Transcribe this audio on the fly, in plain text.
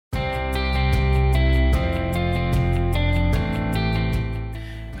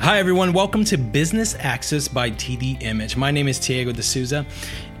Hi, everyone. Welcome to Business Access by TD Image. My name is Diego D'Souza,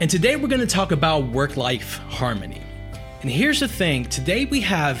 and today we're going to talk about work-life harmony. And here's the thing. Today we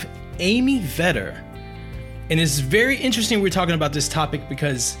have Amy Vetter, and it's very interesting we're talking about this topic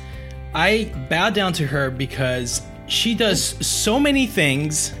because I bow down to her because she does so many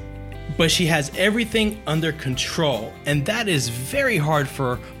things, but she has everything under control, and that is very hard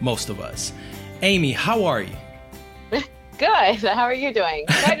for most of us. Amy, how are you? Good. How are you doing?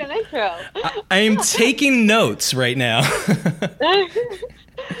 Quite an intro. I am taking notes right now.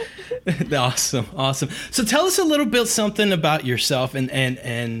 Awesome. So tell us a little bit something about yourself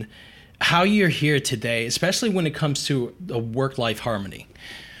and how you're here today, especially when it comes to the work-life harmony.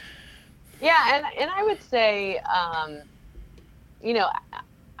 Yeah, and I would say,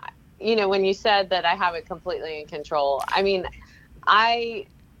 when you said that I have it completely in control, I mean,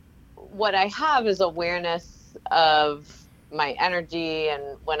 what I have is awareness of my energy and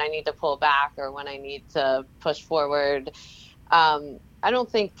when I need to pull back or when I need to push forward. I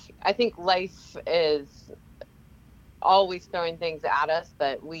think life is always throwing things at us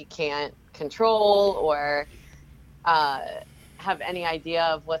that we can't control or have any idea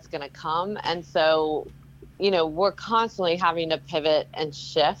of what's going to come. And so, we're constantly having to pivot and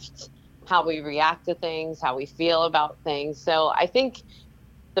shift how we react to things, how we feel about things. So I think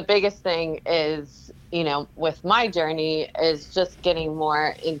the biggest thing is, with my journey is just getting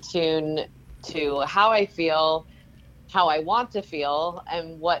more in tune to how I feel, how I want to feel,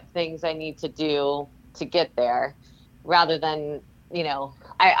 and what things I need to do to get there, rather than,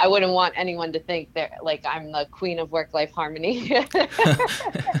 I wouldn't want anyone to think that like I'm the queen of work-life harmony.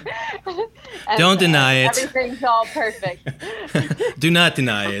 Don't deny it. Everything's all perfect. Do not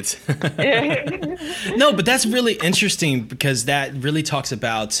deny it. No, but that's really interesting because that really talks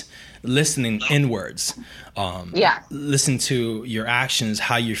about listening inwards. Listen to your actions,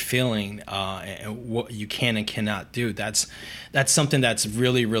 how you're feeling, and what you can and cannot do. That's something that's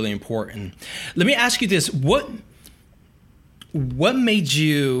really, really important. Let me ask you this. What made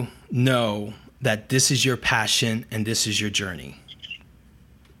you know that this is your passion and this is your journey?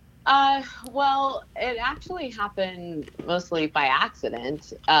 Well, it actually happened mostly by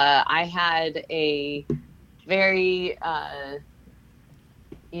accident. I had a very, I'm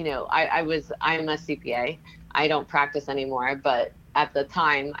a CPA. I don't practice anymore, but at the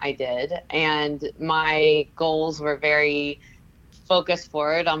time I did. And my goals were very focused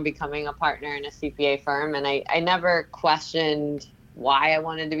forward on becoming a partner in a CPA firm. And I never questioned why I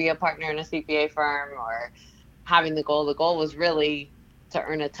wanted to be a partner in a CPA firm or having the goal. The goal was really to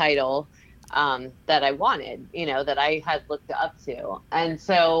earn a title that I wanted, that I had looked up to. And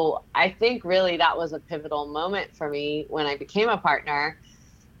so I think really that was a pivotal moment for me when I became a partner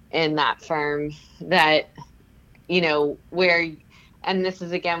in that firm that, and this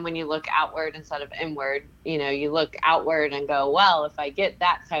is again, when you look outward instead of inward, you look outward and go, well, if I get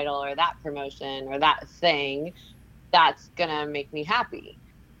that title or that promotion or that thing, that's going to make me happy.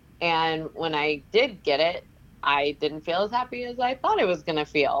 And when I did get it, I didn't feel as happy as I thought I was going to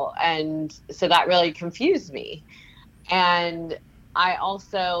feel. And so that really confused me. And I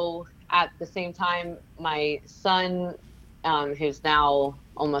also, at the same time, my son, who's now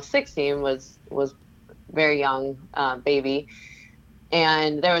almost 16, was very young, baby.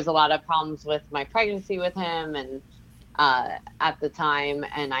 And there was a lot of problems with my pregnancy with him and at the time,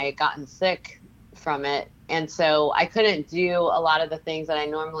 and I had gotten sick from it. And so I couldn't do a lot of the things that I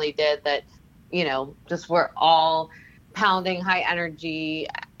normally did that, just were all pounding high energy,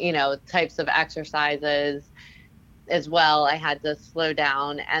 types of exercises as well. I had to slow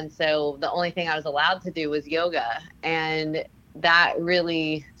down. And so the only thing I was allowed to do was yoga. And that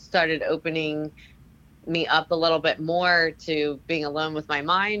really started opening me up a little bit more to being alone with my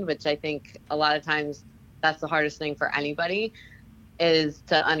mind, which I think a lot of times that's the hardest thing for anybody, is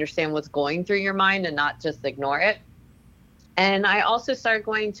to understand what's going through your mind and not just ignore it. And I also started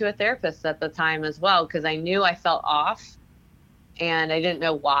going to a therapist at the time as well, because I knew I felt off and I didn't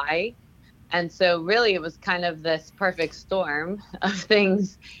know why. And so really it was kind of this perfect storm of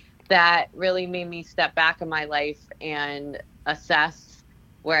things that really made me step back in my life and assess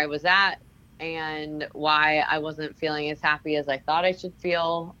where I was at and why I wasn't feeling as happy as I thought I should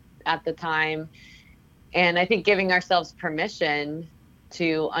feel at the time. And I think giving ourselves permission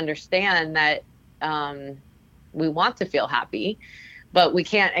to understand that we want to feel happy, but we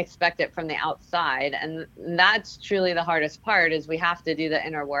can't expect it from the outside. And that's truly the hardest part, is we have to do the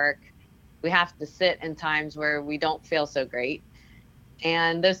inner work. We have to sit in times where we don't feel so great.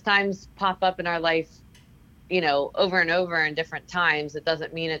 And those times pop up in our life, over and over in different times. It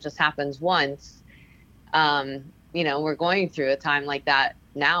doesn't mean it just happens once. we're going through a time like that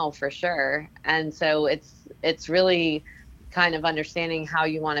now for sure. And so it's really kind of understanding how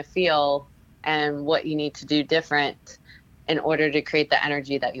you want to feel and what you need to do different in order to create the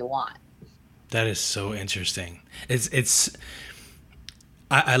energy that you want. That is so interesting.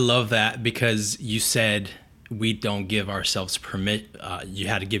 I love that, because you said we don't give ourselves you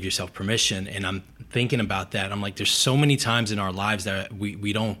had to give yourself permission. And I'm thinking about that. I'm like, there's so many times in our lives that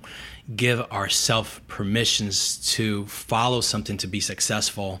we don't give ourselves permissions to follow something, to be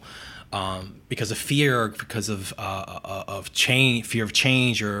successful, because of fear, or because of change, fear of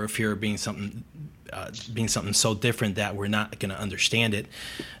change, or fear of being something so different that we're not going to understand it.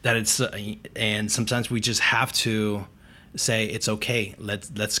 And sometimes we just have to say, it's okay.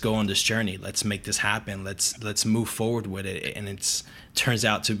 Let's go on this journey. Let's make this happen. Let's move forward with it. And turns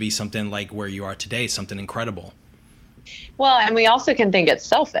out to be something like where you are today, something incredible. Well, and we also can think it's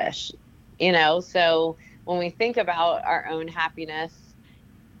selfish, so when we think about our own happiness,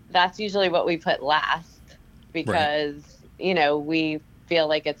 that's usually what we put last, because, right, we feel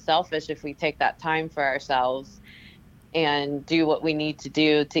like it's selfish if we take that time for ourselves and do what we need to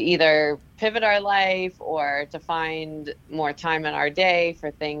do to either pivot our life or to find more time in our day for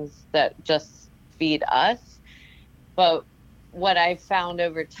things that just feed us. But what I've found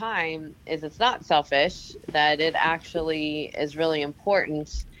over time is it's not selfish, that it actually is really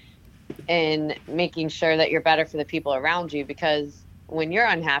important in making sure that you're better for the people around you, because when you're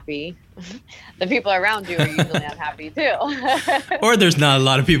unhappy, the people around you are usually unhappy too. Or there's not a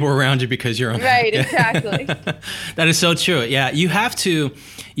lot of people around you because you're unhappy. Right, exactly. That is so true. Yeah, you have to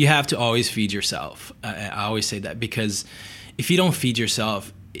always feed yourself. I always say that, because if you don't feed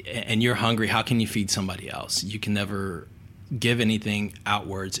yourself and you're hungry, how can you feed somebody else? You can never give anything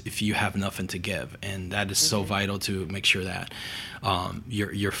outwards if you have nothing to give, and that is so vital to make sure that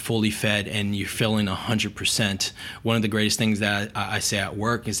you're fully fed and you're feeling 100%. One of the greatest things that I say at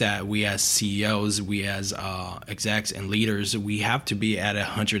work is that we as CEOs, we as execs and leaders, we have to be at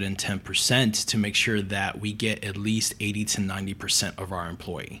 110% to make sure that we get at least 80 to 90% of our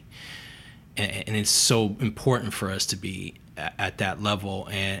employee. And it's so important for us to be at that level,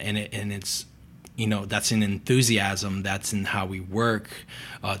 and it's, that's in enthusiasm, that's in how we work,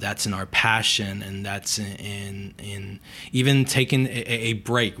 that's in our passion, and that's in even taking a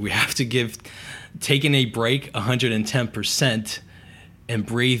break. We have to taking a break 110% and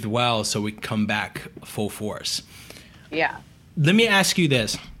breathe well so we can come back full force. Yeah. Let me ask you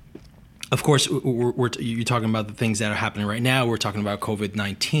this. Of course, you're talking about the things that are happening right now. We're talking about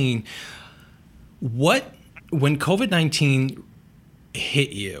COVID-19. When COVID-19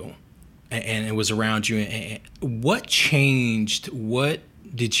 hit you, and it was around you, what changed? What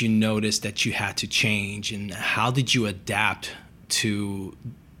did you notice that you had to change, and how did you adapt to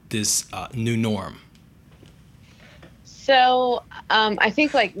this new norm? So I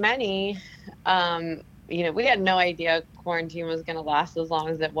think, like many, we had no idea quarantine was going to last as long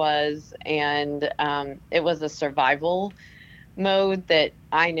as it was, and it was a survival mode that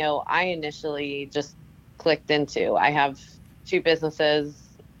I know I initially just clicked into. I have two businesses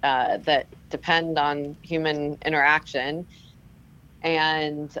that depend on human interaction.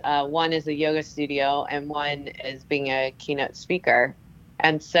 And one is a yoga studio, and one is being a keynote speaker.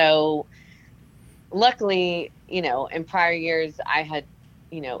 And so luckily, in prior years, I had,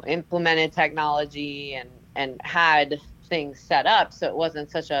 implemented technology and had things set up, so it wasn't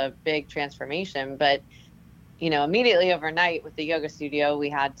such a big transformation. But immediately overnight with the yoga studio, we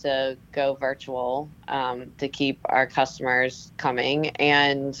had to go virtual to keep our customers coming.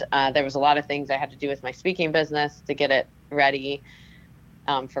 And there was a lot of things I had to do with my speaking business to get it ready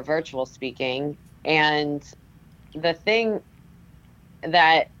for virtual speaking. And the thing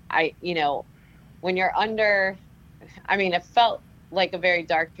that when you're it felt like a very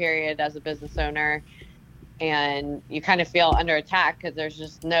dark period as a business owner, and you kind of feel under attack because there's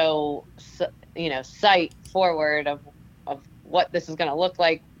just no, sight forward of what this is going to look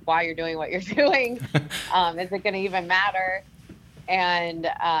like, why you're doing what you're doing. Is it going to even matter? And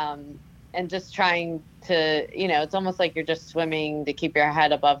just trying to, it's almost like you're just swimming to keep your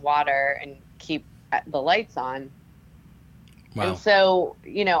head above water and keep the lights on. Wow. And so,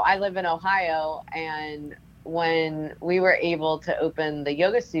 I live in Ohio, and when we were able to open the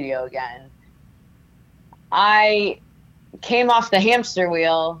yoga studio again, I came off the hamster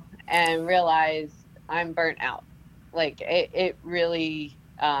wheel and realized I'm burnt out. Like it really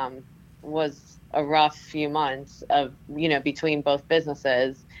was a rough few months of, between both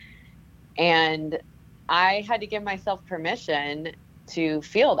businesses. And I had to give myself permission to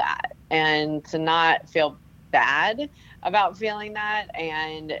feel that and to not feel bad about feeling that,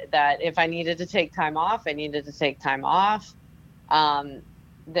 and that if I needed to take time off, I needed to take time off.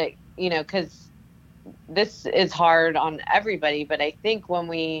 That, because this is hard on everybody, but I think when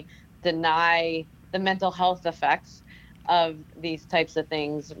we deny the mental health effects of these types of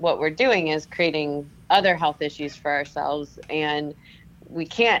things, what we're doing is creating other health issues for ourselves. And we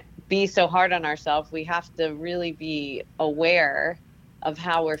can't be so hard on ourselves. We have to really be aware of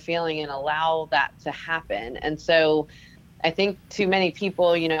how we're feeling and allow that to happen. And so I think too many people,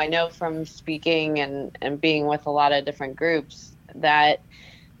 I know from speaking and being with a lot of different groups, that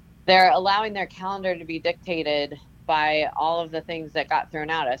they're allowing their calendar to be dictated by all of the things that got thrown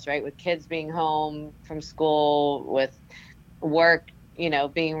at us, right? With kids being home from school, with work,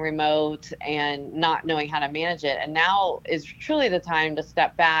 being remote, and not knowing how to manage it. And now is truly the time to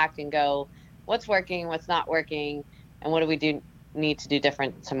step back and go, what's working, what's not working, and what do we need to do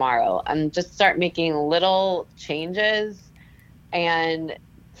different tomorrow? And just start making little changes and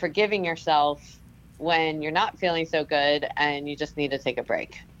forgiving yourself when you're not feeling so good and you just need to take a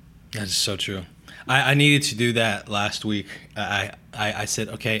break. That is so true. I needed to do that last week. I said,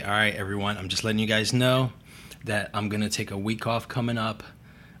 okay, all right, everyone, I'm just letting you guys know that I'm going to take a week off coming up.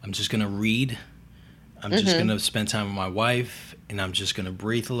 I'm just going to read. I'm just going to spend time with my wife, and I'm just going to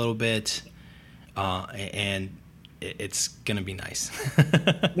breathe a little bit. And it's going to be nice.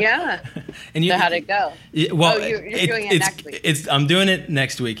 Yeah. And so how'd it go? Well, you're doing it next week. I'm doing it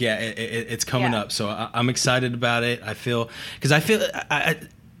next week. Yeah, it's coming up. So I'm excited about it. Because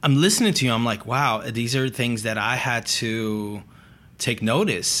I'm listening to you. I'm like, wow, these are things that I had to take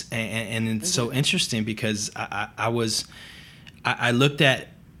notice. And it's so interesting because I looked at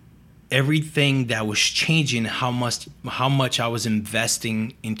everything that was changing, how much I was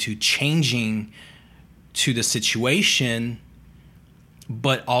investing into changing to the situation,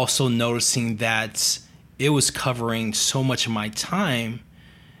 but also noticing that it was covering so much of my time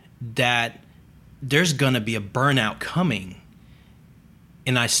that there's going to be a burnout coming.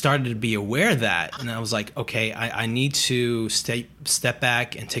 And I started to be aware of that. And I was like, okay, I need to step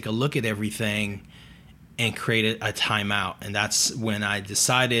back and take a look at everything and create a timeout. And that's when I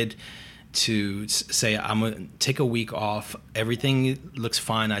decided to say, I'm going to take a week off. Everything looks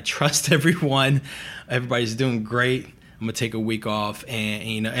fine. I trust everyone. Everybody's doing great. I'm going to take a week off.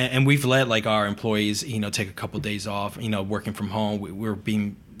 And we've let like our employees, take a couple of days off, working from home. We're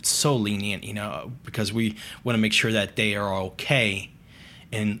being so lenient, because we want to make sure that they are okay.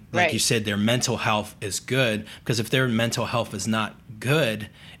 And like you said, their mental health is good, because if their mental health is not good,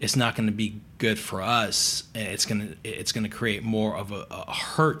 it's not going to be good for us. It's going to create more of a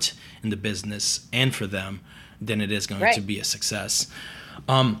hurt in the business and for them than it is going to be a success.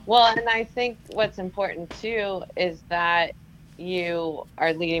 Well, and I think what's important too is that you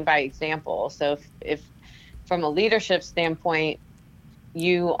are leading by example. So if from a leadership standpoint,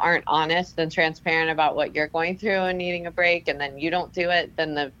 you aren't honest and transparent about what you're going through and needing a break, and then you don't do it,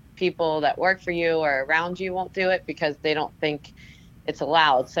 then the people that work for you or around you won't do it because they don't think it's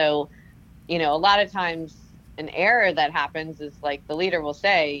allowed. So, a lot of times an error that happens is like the leader will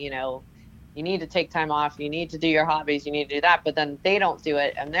say, you need to take time off, you need to do your hobbies, you need to do that, but then they don't do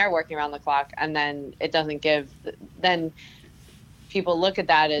it and they're working around the clock, and then it doesn't then people look at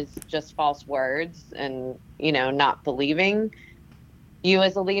that as just false words and, not believing you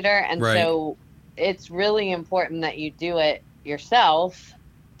as a leader. And so it's really important that you do it yourself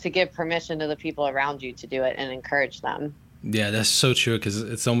to give permission to the people around you to do it and encourage them. Yeah, that's so true, because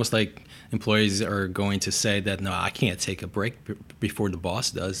it's almost like employees are going to say that, no, I can't take a break before the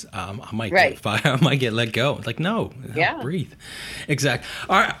boss does. I might get fired. I might get let go. It's like, no, breathe. Exactly.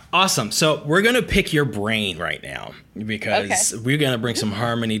 All right, awesome. So we're going to pick your brain right now, because we're going to bring some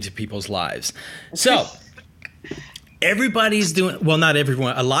harmony to people's lives. So everybody's doing, well, not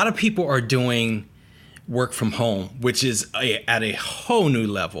everyone, a lot of people are doing work from home, which is at a whole new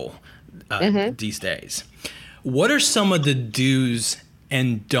level these days. What are some of the do's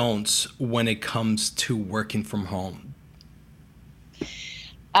and don'ts when it comes to working from home?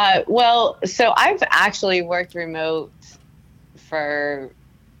 Well, so I've actually worked remote for,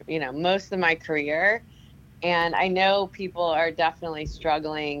 most of my career. And I know people are definitely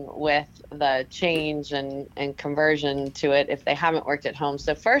struggling with the change and conversion to it if they haven't worked at home.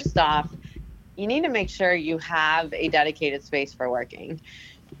 So first off, you need to make sure you have a dedicated space for working.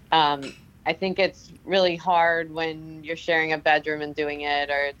 I think it's really hard when you're sharing a bedroom and doing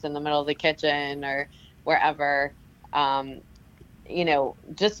it, or it's in the middle of the kitchen or wherever.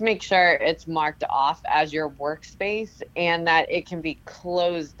 Just make sure it's marked off as your workspace and that it can be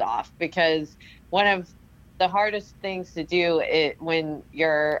closed off, because one of the hardest things to do when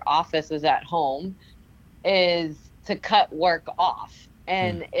your office is at home is to cut work off.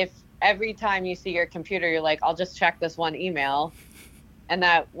 And if every time you see your computer, you're like, I'll just check this one email, and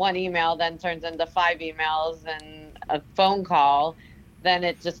that one email then turns into 5 emails and a phone call, then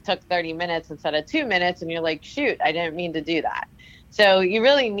it just took 30 minutes instead of 2 minutes. And you're like, shoot, I didn't mean to do that. So you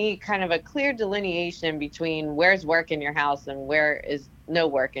really need kind of a clear delineation between where's work in your house and where is no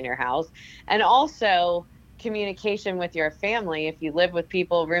work in your house. And also communication with your family, if you live with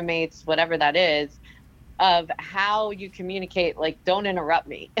people, roommates, whatever that is, of how you communicate, like, don't interrupt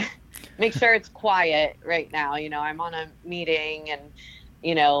me. Make sure it's quiet right now. You know, I'm on a meeting and,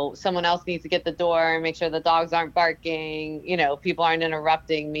 you know, someone else needs to get the door and make sure the dogs aren't barking, you know, people aren't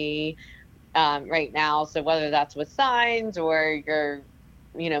interrupting me right now. So whether that's with signs or you're,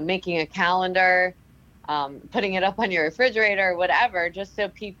 you know, making a calendar, putting it up on your refrigerator, whatever, just so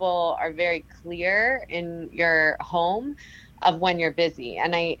people are very clear in your home of when you're busy.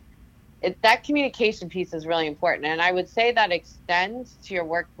 And that communication piece is really important. And I would say that extends to your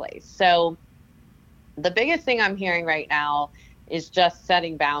workplace. So the biggest thing I'm hearing right now is just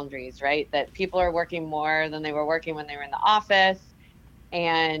setting boundaries, right? That people are working more than they were working when they were in the office,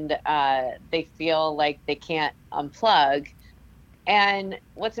 and they feel like they can't unplug. And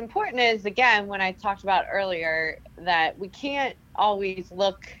what's important is, again, when I talked about earlier, that we can't always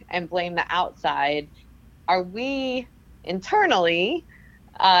look and blame the outside. Are we internally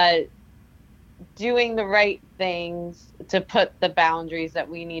doing the right things to put the boundaries that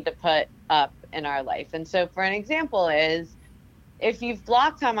we need to put up in our life? And so for an example is, if you've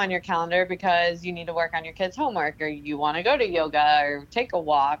blocked time on your calendar because you need to work on your kids' homework, or you want to go to yoga or take a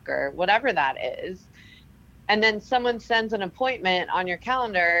walk or whatever that is, and then someone sends an appointment on your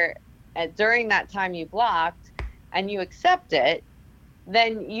calendar during that time you blocked and you accept it,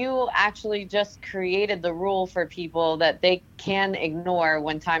 then you actually just created the rule for people that they can ignore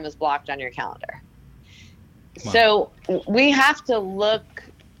when time is blocked on your calendar. Wow. So we have to look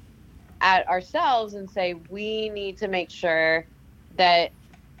at ourselves and say, we need to make sure that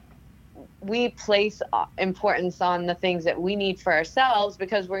we place importance on the things that we need for ourselves,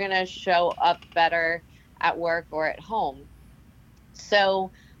 because we're going to show up better at work or at home. So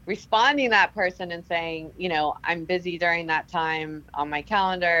responding to that person and saying, you know, I'm busy during that time on my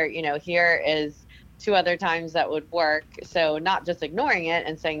calendar, you know, here is 2 other times that would work. So not just ignoring it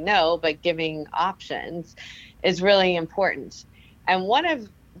and saying no, but giving options is really important. And one of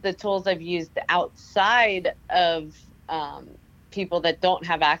the tools I've used outside of people that don't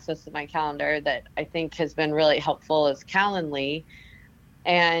have access to my calendar that I think has been really helpful is Calendly.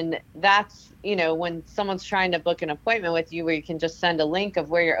 And that's, you know, when someone's trying to book an appointment with you, where you can just send a link of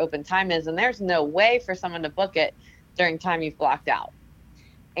where your open time is, and there's no way for someone to book it during time you've blocked out.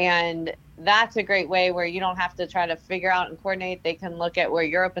 And that's a great way where you don't have to try to figure out and coordinate. They can look at where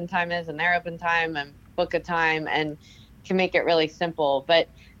your open time is and their open time and book a time, and can make it really simple. But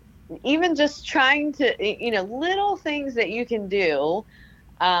even just trying to, you know, little things that you can do,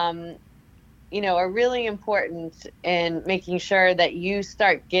 you know, are really important in making sure that you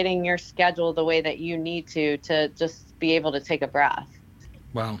start getting your schedule the way that you need to just be able to take a breath.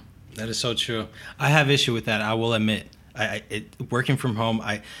 Wow, that is so true. I have issue with that, I will admit. Working from home,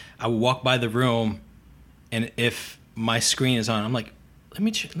 I walk by the room, and if my screen is on, I'm like, let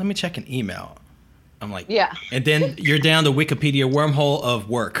me check an email. I'm like, yeah. And then you're down the Wikipedia wormhole of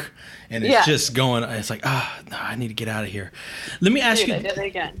work, and it's just going. It's like, no, I need to get out of here. Let me ask you. I did it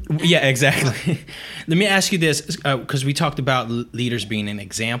again. Yeah, exactly. Let me ask you this, because we talked about leaders being an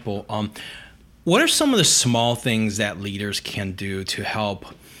example. What are some of the small things that leaders can do to help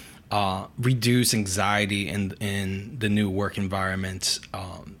reduce anxiety in the new work environment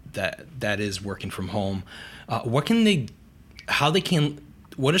that is working from home?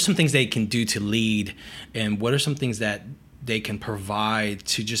 What are some things they can do to lead, and what are some things that they can provide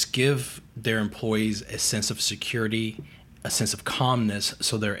to just give their employees a sense of security, a sense of calmness,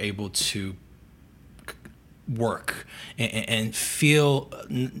 so they're able to work and feel,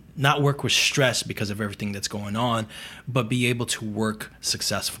 not work with stress because of everything that's going on, but be able to work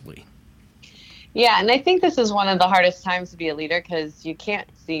successfully? Yeah, and I think this is one of the hardest times to be a leader, because you can't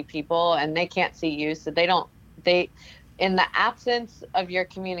see people and they can't see you, so in the absence of your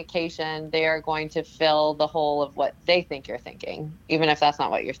communication, they are going to fill the hole of what they think you're thinking, even if that's not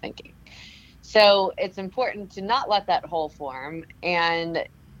what you're thinking. So it's important to not let that hole form, and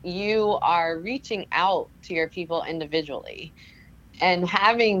you are reaching out to your people individually and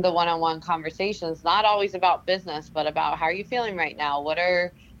having the one-on-one conversations, not always about business, but about how are you feeling right now? What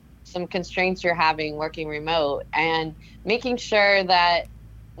are some constraints you're having working remote? And making sure that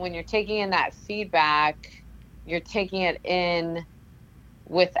when you're taking in that feedback, you're taking it in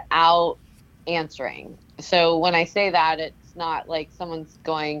without answering. So when I say that, it's not like someone's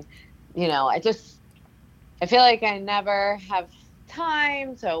going, I feel like I never have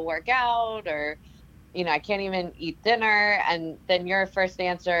time to work out, or I can't even eat dinner. And then your first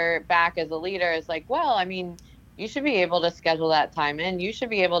answer back as a leader is like, well, I mean, you should be able to schedule that time in. You should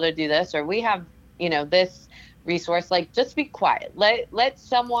be able to do this, or we have, this resource. Like, just be quiet. Let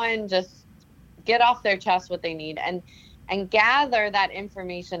someone just get off their chest what they need, and gather that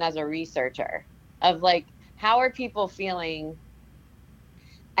information as a researcher of like, how are people feeling,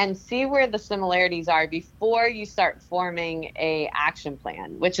 and see where the similarities are before you start forming a action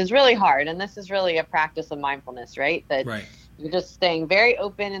plan, which is really hard. And this is really a practice of mindfulness, right? That Right. You're just staying very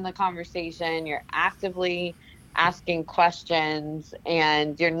open in the conversation. You're actively asking questions,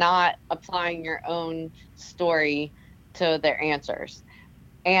 and you're not applying your own story to their answers,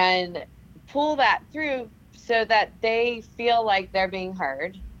 and pull that through so that they feel like they're being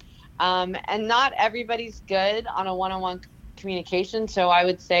heard. And not everybody's good on a one-on-one communication. So I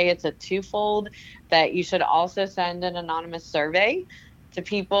would say it's a twofold, that you should also send an anonymous survey to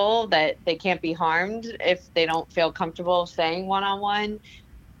people that they can't be harmed if they don't feel comfortable saying one-on-one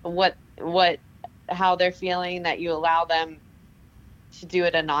how they're feeling, that you allow them to do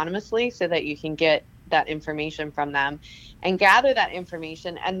it anonymously so that you can get that information from them and gather that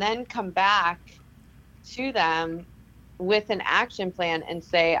information, and then come back to them with an action plan and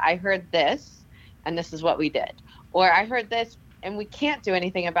say, I heard this and this is what we did, or I heard this and we can't do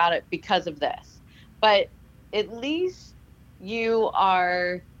anything about it because of this. But at least you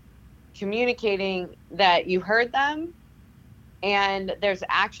are communicating that you heard them and there's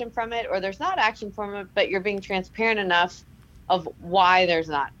action from it, or there's not action from it, but you're being transparent enough of why there's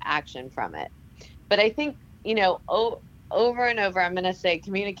not action from it. But I think, over and over, I'm going to say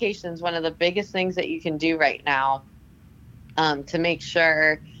communication is one of the biggest things that you can do right now, to make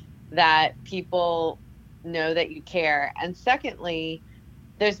sure that people know that you care. And secondly,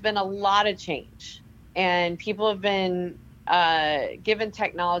 there's been a lot of change, and people have been given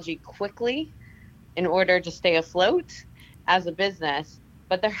technology quickly in order to stay afloat as a business,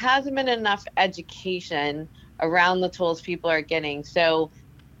 but there hasn't been enough education around the tools people are getting. So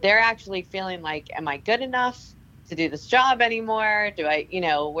they're actually feeling like, am I good enough to do this job anymore? Do I,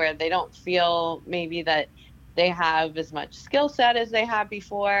 where they don't feel maybe that they have as much skill set as they had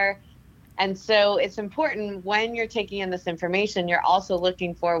before. And so it's important, when you're taking in this information, you're also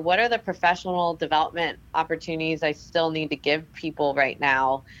looking for, what are the professional development opportunities I still need to give people right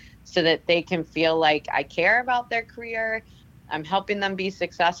now, so that they can feel like I care about their career, I'm helping them be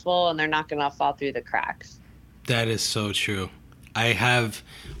successful, and they're not going to fall through the cracks. That is so true. I have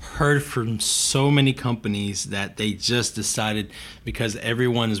heard from so many companies that they just decided, because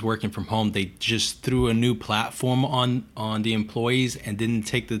everyone is working from home, they just threw a new platform on the employees and didn't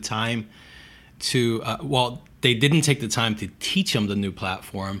take the time to, they didn't take the time to teach them the new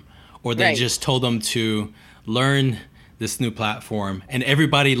platform, or they just told them to learn this new platform, and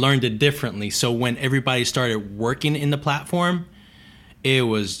everybody learned it differently. So when everybody started working in the platform, it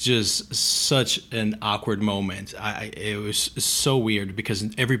was just such an awkward moment. It was so weird,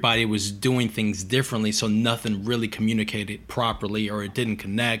 because everybody was doing things differently, so nothing really communicated properly, or it didn't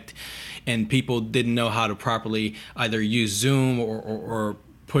connect, and people didn't know how to properly either use Zoom or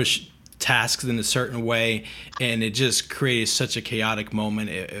push tasks in a certain way, and it just created such a chaotic moment.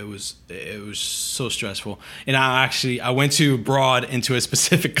 It was so stressful. And I went to abroad into a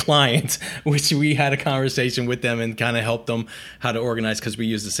specific client, which we had a conversation with them and kind of helped them how to organize, because we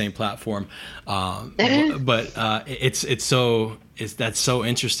use the same platform. But that's so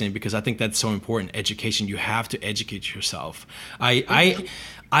interesting, because I think that's so important. Education. You have to educate yourself. I've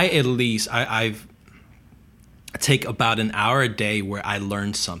take about an hour a day where I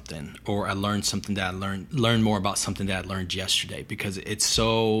learn something, or I learn something that I learn more about something that I learned yesterday, because it's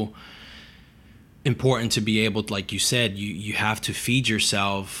so important to be able to, like you said, you have to feed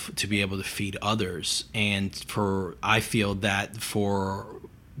yourself to be able to feed others. And I feel that for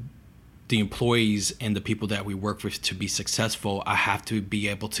the employees and the people that we work with to be successful, I have to be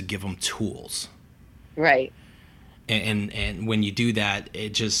able to give them tools. Right. And when you do that,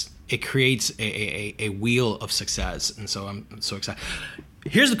 it creates a wheel of success. And so I'm so excited.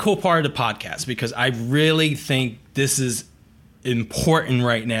 Here's the cool part of the podcast, because I really think this is important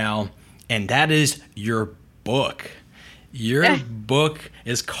right now, and that is your book. Your book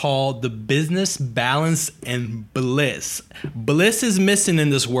is called The Business Balance and Bliss. Bliss is missing in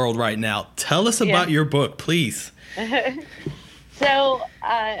this world right now. Tell us about your book, please. So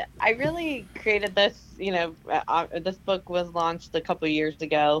I really created this, this book was launched a couple of years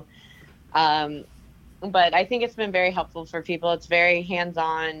ago. But I think it's been very helpful for people. It's very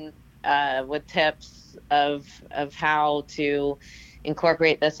hands-on, with tips of how to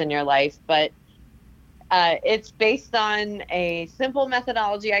incorporate this in your life. But it's based on a simple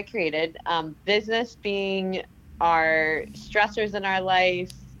methodology I created. Business being our stressors in our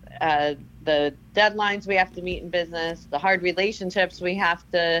life, the deadlines we have to meet in business, the hard relationships we have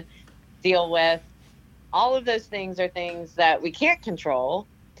to deal with. All of those things are things that we can't control.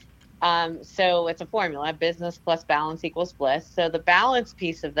 So it's a formula: business plus balance equals bliss. So the balance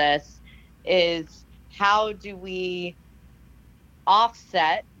piece of this is, how do we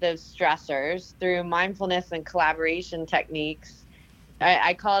offset those stressors through mindfulness and collaboration techniques?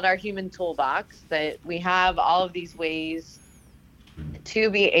 I call it our human toolbox, that we have all of these ways to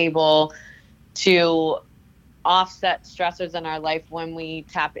be able to offset stressors in our life when we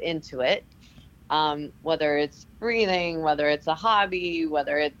tap into it. Whether it's breathing, whether it's a hobby,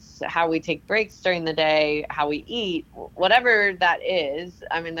 whether it's how we take breaks during the day, how we eat, whatever that is.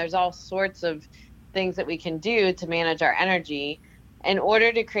 I mean, there's all sorts of things that we can do to manage our energy in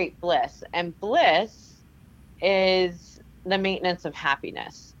order to create bliss. And bliss is the maintenance of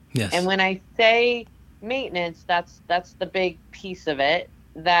happiness. Yes. And when I say maintenance, that's the big piece of it,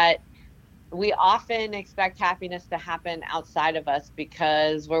 that we often expect happiness to happen outside of us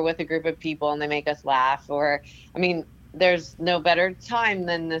because we're with a group of people and they make us laugh. Or, I mean, there's no better time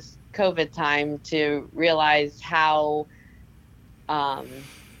than this COVID time to realize how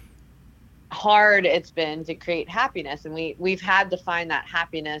hard it's been to create happiness. And we've had to find that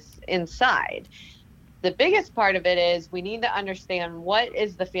happiness inside. The biggest part of it is we need to understand what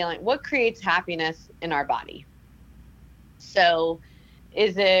is the feeling, what creates happiness in our body. So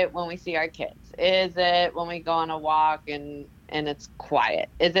is it when we see our kids? Is it when we go on a walk and it's quiet?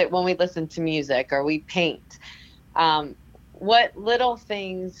 Is it when we listen to music or we paint? What little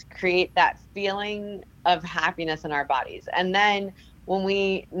things create that feeling of happiness in our bodies? And then when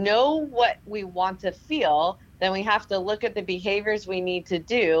we know what we want to feel, then we have to look at the behaviors we need to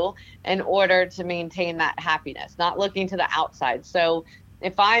do in order to maintain that happiness, not looking to the outside. So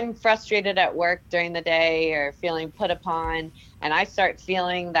if I'm frustrated at work during the day or feeling put upon, and I start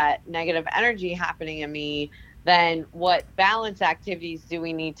feeling that negative energy happening in me, then what balance activities do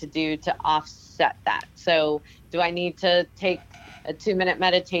we need to do to offset that? So do I need to take a 2-minute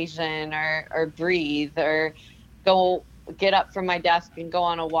meditation or breathe, or go get up from my desk and go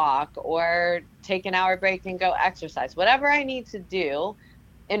on a walk, or take an hour break and go exercise? Whatever I need to do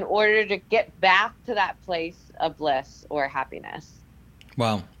in order to get back to that place of bliss or happiness.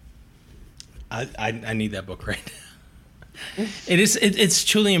 Wow. I need that book right now. It's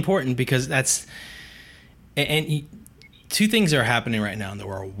truly important, because that's, and two things are happening right now in the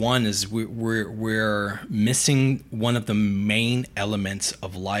world. One is we're missing one of the main elements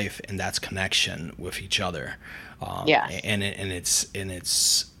of life, and that's connection with each other. Yes. And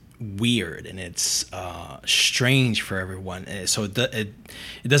it's weird, and it's strange for everyone. So it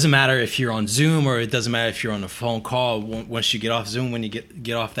doesn't matter if you're on Zoom, or it doesn't matter if you're on a phone call. Once you get off Zoom, when you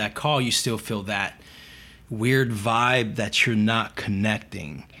get off that call, you still feel that weird vibe that you're not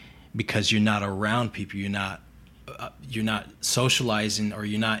connecting, because you're not around people. You're not socializing, or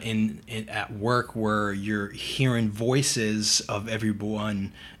you're not in at work where you're hearing voices of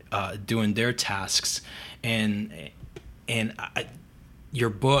everyone doing their tasks. And your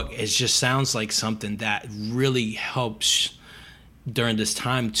book, it just sounds like something that really helps during this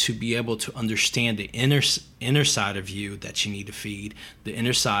time to be able to understand the inner side of you that you need to feed, the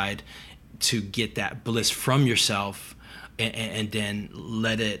inner side, to get that bliss from yourself, and then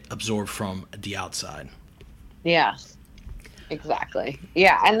let it absorb from the outside. Yes, exactly.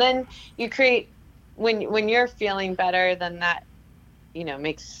 Yeah. And then you create, when you're feeling better, then that,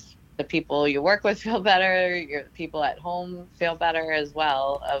 makes the people you work with feel better, your people at home feel better as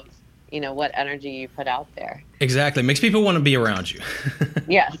well, of what energy you put out there. Exactly. Makes people want to be around you.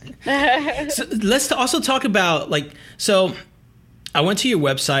 Yes. So let's also talk about, so I went to your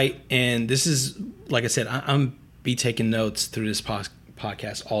website, and this is, like I said, I'm be taking notes through this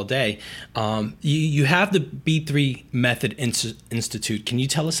podcast all day. You have the B3 Method Institute. Can you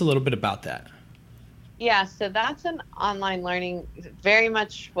tell us a little bit about that? Yeah, so that's an online learning, very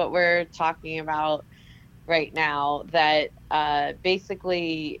much what we're talking about right now, that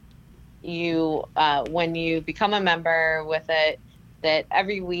basically you, when you become a member with it, that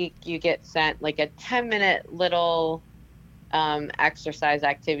every week you get sent like a 10-minute little exercise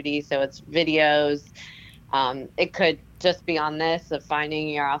activity. So it's videos. It could just be on this of finding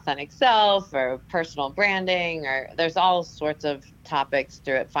your authentic self, or personal branding, or there's all sorts of topics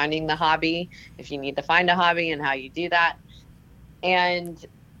through it. Finding the hobby, if you need to find a hobby, and how you do that. And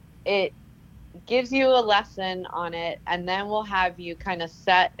it gives you a lesson on it, and then we'll have you kind of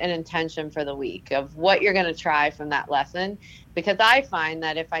set an intention for the week of what you're going to try from that lesson. Because I find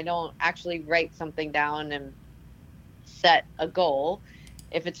that if I don't actually write something down and set a goal,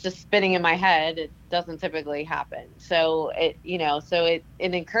 if it's just spinning in my head, it doesn't typically happen. So it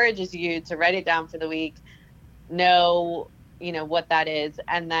encourages you to write it down for the week, know what that is,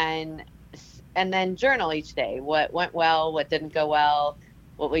 and then journal each day. What went well, what didn't go well,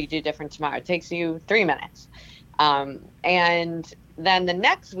 what will you do different tomorrow? It takes you 3 minutes. And then the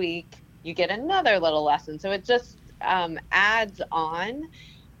next week you get another little lesson. So it just adds on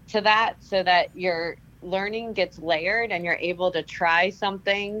to that, so that your learning gets layered and you're able to try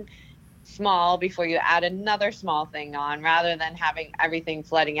something small before you add another small thing on, rather than having everything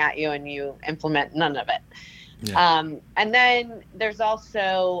flooding at you and you implement none of it. Yeah. And then there's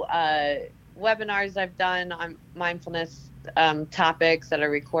also webinars I've done on mindfulness topics that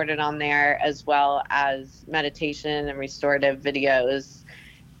are recorded on there, as well as meditation and restorative videos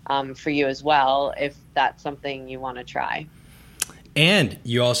for you as well, if that's something you want to try. And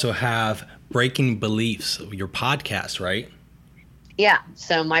you also have Breaking Beliefs, your podcast, right? Yeah.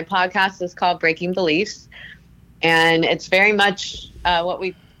 So my podcast is called Breaking Beliefs, and it's very much what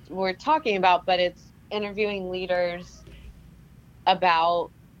we were talking about, but it's interviewing leaders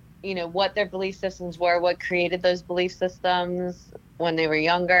about, what their belief systems were, what created those belief systems when they were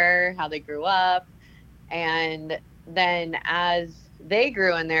younger, how they grew up, and then as they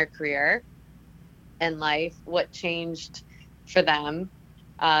grew in their career and life, what changed for them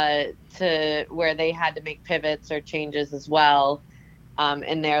to where they had to make pivots or changes as well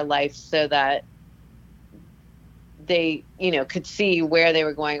in their life, so that they, could see where they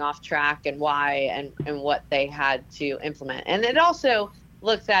were going off track and why, and what they had to implement. And it also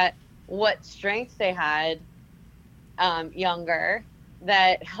looks at what strengths they had younger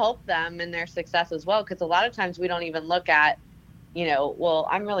that helped them in their success as well. Because a lot of times we don't even look at, well,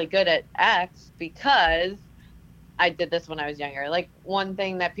 I'm really good at X because I did this when I was younger. Like, one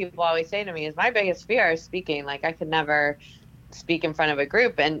thing that people always say to me is my biggest fear is speaking. Like, I could never speak in front of a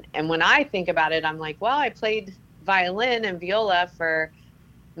group. And when I think about it, I'm like, well, I played violin and viola for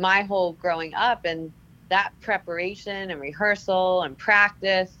my whole growing up, and that preparation and rehearsal and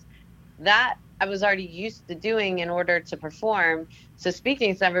practice, that I was already used to doing in order to perform. So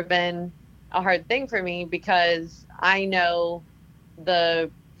speaking's never been a hard thing for me, because I know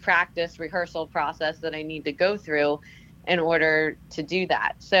the practice rehearsal process that I need to go through in order to do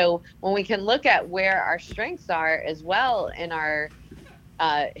that. So when we can look at where our strengths are as well in our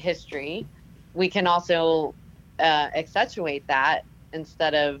history, we can also accentuate that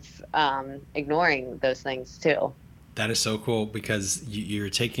instead of ignoring those things too. That is so cool, because you're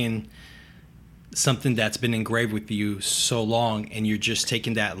taking something that's been engraved with you so long, and you're just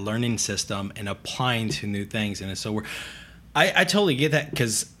taking that learning system and applying to new things. And so I totally get that,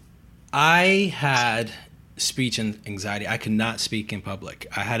 because I had speech anxiety. I could not speak in public.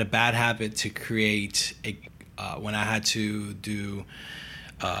 I had a bad habit to create when I had to do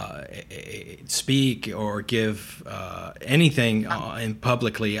speak or give anything in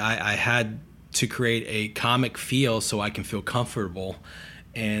publicly. I had to create a comic feel so I can feel comfortable.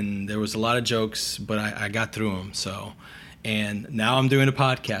 And there was a lot of jokes, but I got through them. So, and now I'm doing a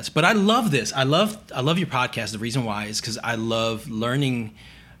podcast. But I love this. I love your podcast. The reason why is because I love learning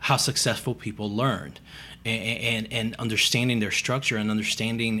how successful people learned, and understanding their structure, and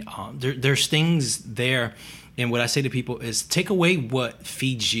understanding there's things there. And what I say to people is, take away what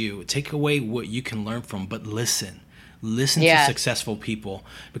feeds you, take away what you can learn from, but listen to successful people,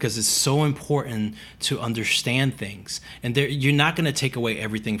 because it's so important to understand things. And you're not going to take away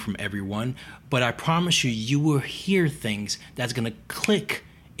everything from everyone, but I promise you will hear things that's going to click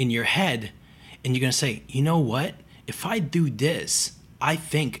in your head, and you're going to say, you know what? If I do this, I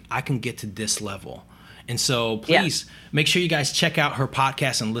think I can get to this level. And so please make sure you guys check out her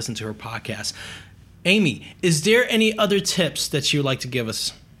podcast and listen to her podcast. Amy, is there any other tips that you'd like to give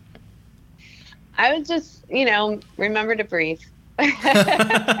us? I would just, remember to breathe. Done.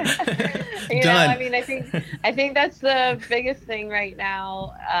 I mean, I think that's the biggest thing right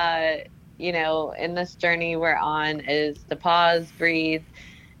now, in this journey we're on, is to pause, breathe,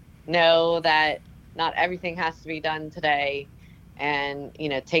 know that not everything has to be done today, and,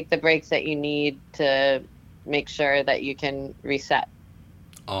 take the breaks that you need to make sure that you can reset.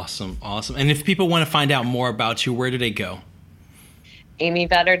 Awesome. And if people want to find out more about you, where do they go?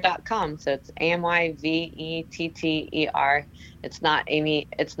 AmyVetter.com. So it's AmyVetter. It's not Amy.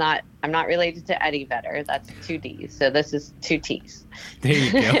 I'm not related to Eddie Vedder. That's 2 D's. So this is 2 T's. There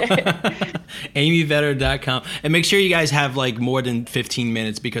you go. amyvetter.com. And make sure you guys have like more than 15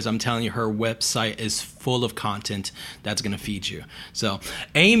 minutes, because I'm telling you, her website is full of content that's going to feed you. So,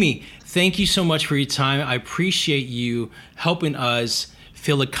 Amy, thank you so much for your time. I appreciate you helping us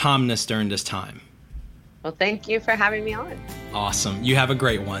feel a calmness during this time. Well, thank you for having me on. Awesome. You have a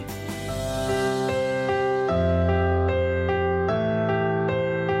great one.